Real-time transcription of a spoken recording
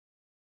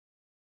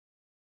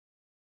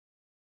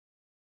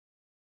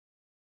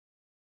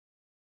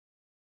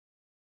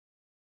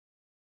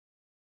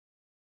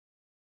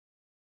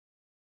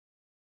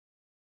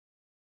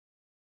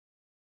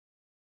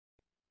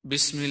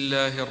بسم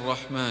الله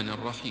الرحمن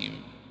الرحيم.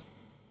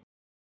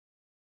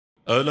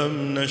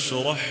 ألم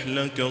نشرح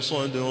لك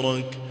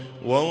صدرك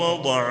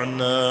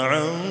ووضعنا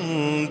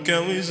عنك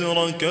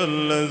وزرك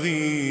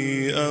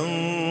الذي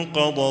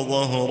أنقض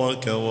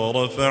ظهرك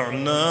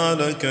ورفعنا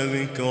لك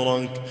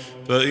ذكرك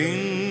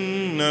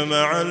فإن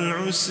مع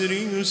العسر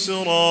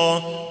يسرا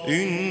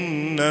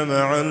إن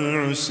مع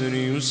العسر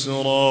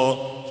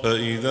يسرا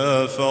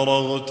فإذا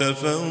فرغت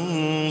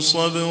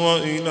فانصب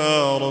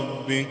وإلى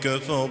ربك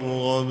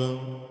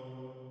فارغب.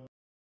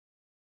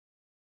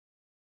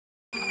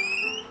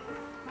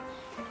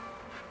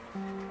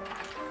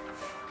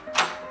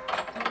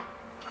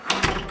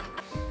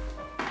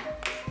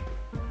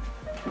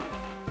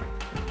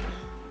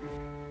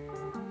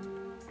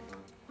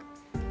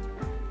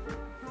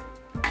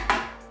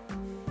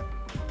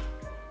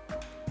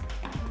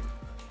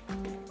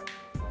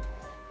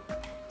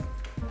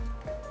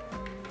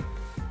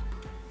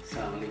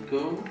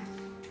 Assalamualaikum.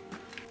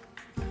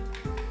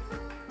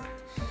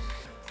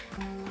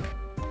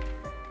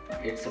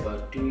 It's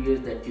about 2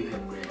 years that you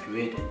have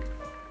graduated.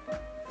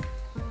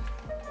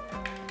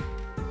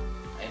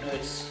 I know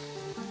it's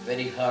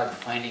very hard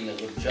finding a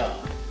good job,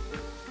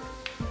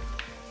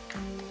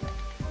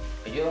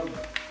 but you don't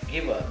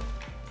give up.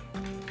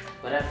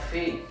 But have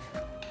faith.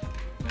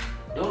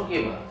 Don't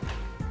give up.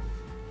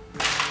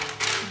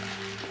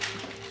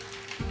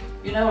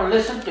 You never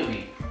listen to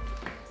me.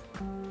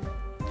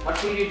 What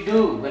will you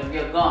do when we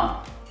are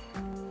gone?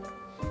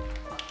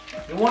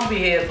 You won't be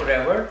here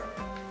forever.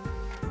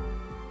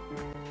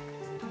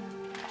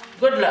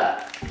 Good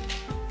luck.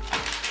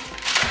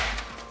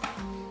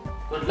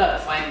 Good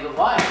luck finding a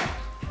wife.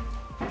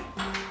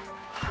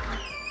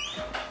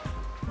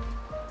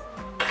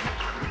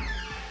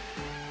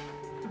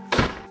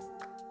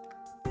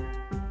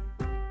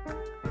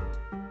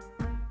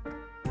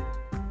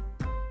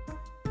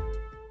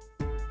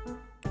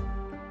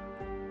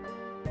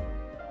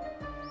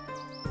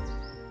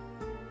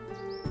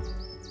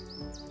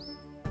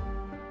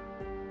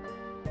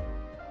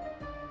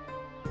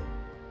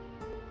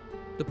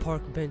 The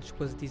park bench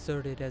was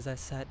deserted as I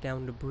sat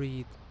down to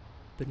breathe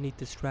beneath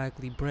the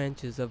straggly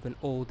branches of an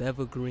old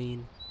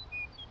evergreen.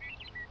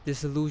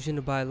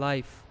 Disillusioned by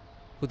life,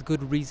 with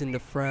good reason to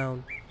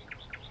frown,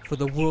 for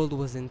the world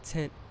was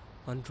intent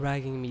on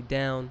dragging me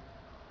down.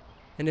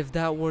 And if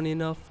that weren't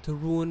enough to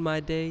ruin my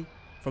day,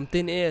 from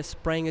thin air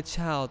sprang a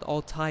child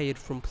all tired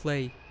from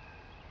play.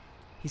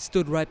 He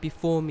stood right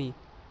before me,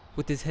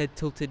 with his head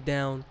tilted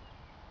down,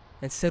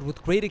 and said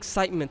with great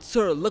excitement,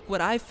 "Sir, look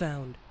what I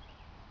found."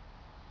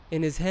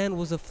 In his hand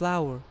was a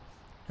flower,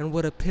 and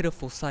what a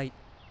pitiful sight.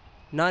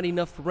 Not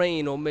enough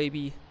rain, or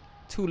maybe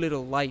too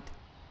little light.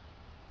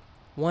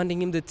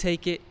 Wanting him to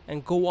take it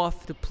and go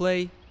off to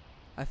play,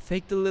 I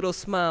faked a little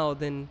smile,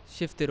 then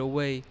shifted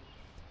away.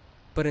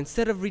 But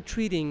instead of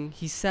retreating,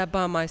 he sat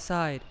by my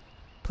side,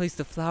 placed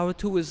the flower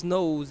to his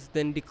nose,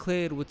 then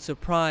declared with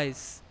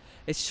surprise,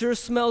 "It sure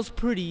smells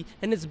pretty,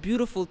 and it's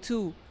beautiful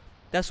too.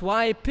 That's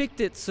why I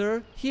picked it,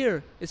 sir.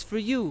 Here, it's for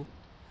you."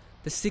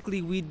 The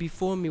sickly weed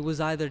before me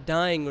was either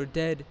dying or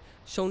dead,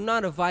 shone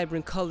not of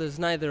vibrant colors,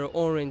 neither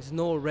orange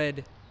nor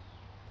red.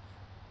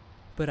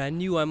 But I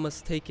knew I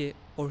must take it,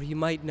 or he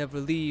might never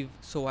leave,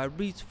 so I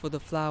reached for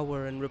the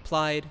flower and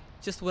replied,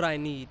 "Just what I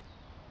need."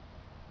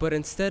 But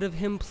instead of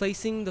him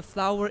placing the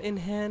flower in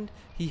hand,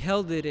 he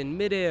held it in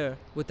midair,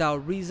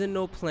 without reason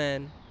or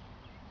plan.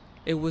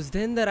 It was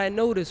then that I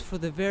noticed for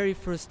the very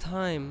first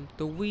time,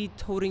 the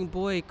weed-toting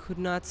boy could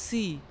not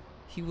see,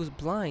 he was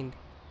blind.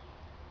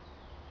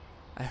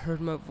 I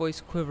heard my voice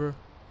quiver,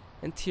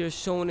 and tears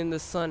shone in the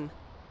sun,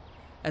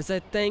 as I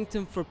thanked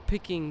him for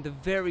picking the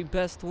very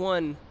best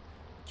one.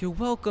 "You're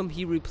welcome,"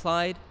 he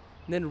replied,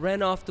 and then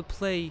ran off to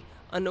play,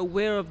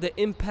 unaware of the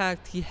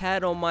impact he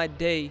had on my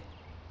day.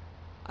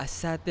 I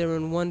sat there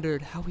and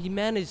wondered how he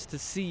managed to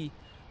see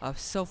a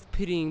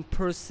self-pitying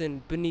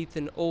person beneath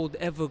an old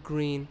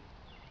evergreen.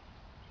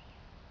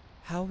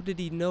 How did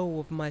he know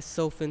of my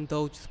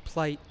self-indulged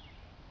plight?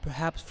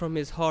 Perhaps from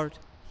his heart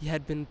he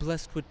had been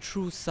blessed with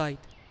true sight.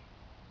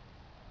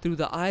 Through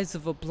the eyes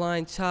of a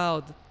blind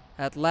child,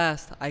 at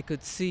last I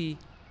could see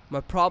my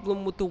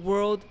problem with the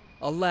world,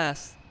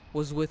 alas,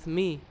 was with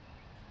me.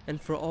 And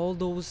for all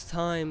those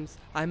times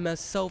I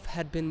myself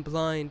had been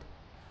blind,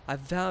 I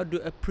vowed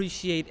to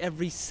appreciate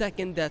every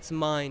second that's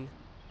mine.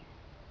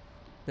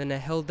 Then I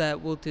held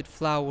that wilted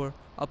flower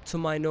up to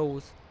my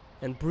nose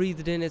and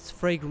breathed in its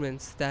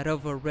fragrance, that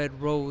of a red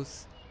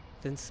rose.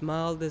 Then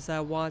smiled as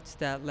I watched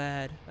that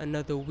lad,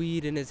 another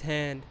weed in his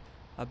hand,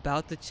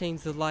 about to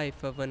change the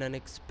life of an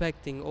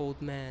unexpecting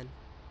old man.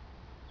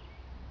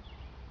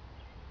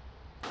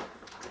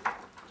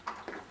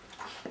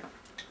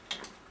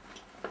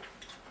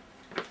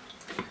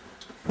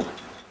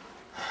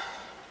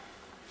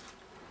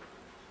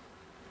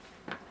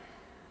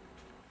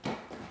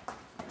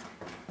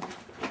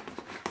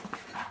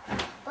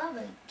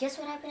 Baba, guess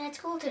what happened at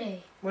school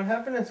today? What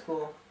happened at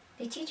school?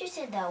 The teacher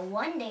said that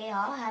one day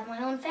I'll have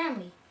my own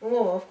family.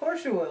 Oh, of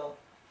course you will.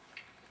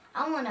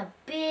 I want a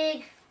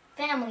big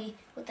family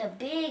with a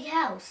big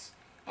house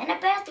and a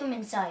bathroom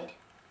inside.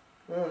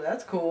 Oh,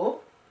 that's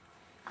cool.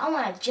 I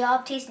want a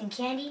job tasting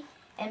candy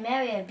and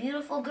marry a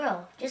beautiful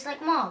girl, just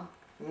like Mom.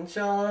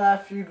 Inshallah,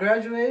 after you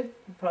graduate,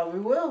 you probably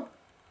will.